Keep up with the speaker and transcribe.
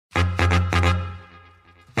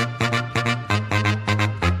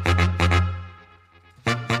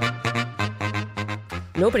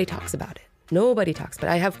nobody talks about it. Nobody talks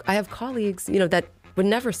about it. I have colleagues, that would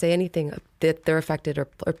never say anything that they're affected or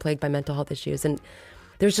plagued by mental health issues. And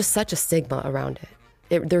there's just such a stigma around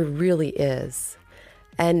it. There really is.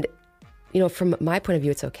 And, from my point of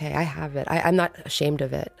view, it's okay. I have it. I'm not ashamed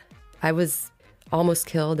of it. I was almost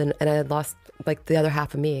killed and I had lost like the other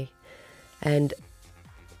half of me. And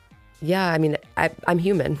yeah, I mean, I'm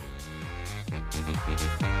human.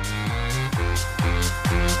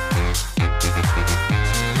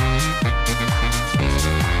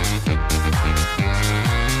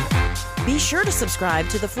 Be sure to subscribe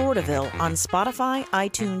to The Floridaville on Spotify,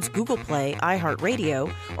 iTunes, Google Play,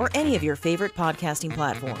 iHeartRadio, or any of your favorite podcasting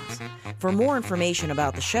platforms. For more information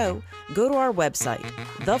about the show, go to our website,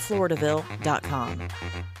 thefloridaville.com.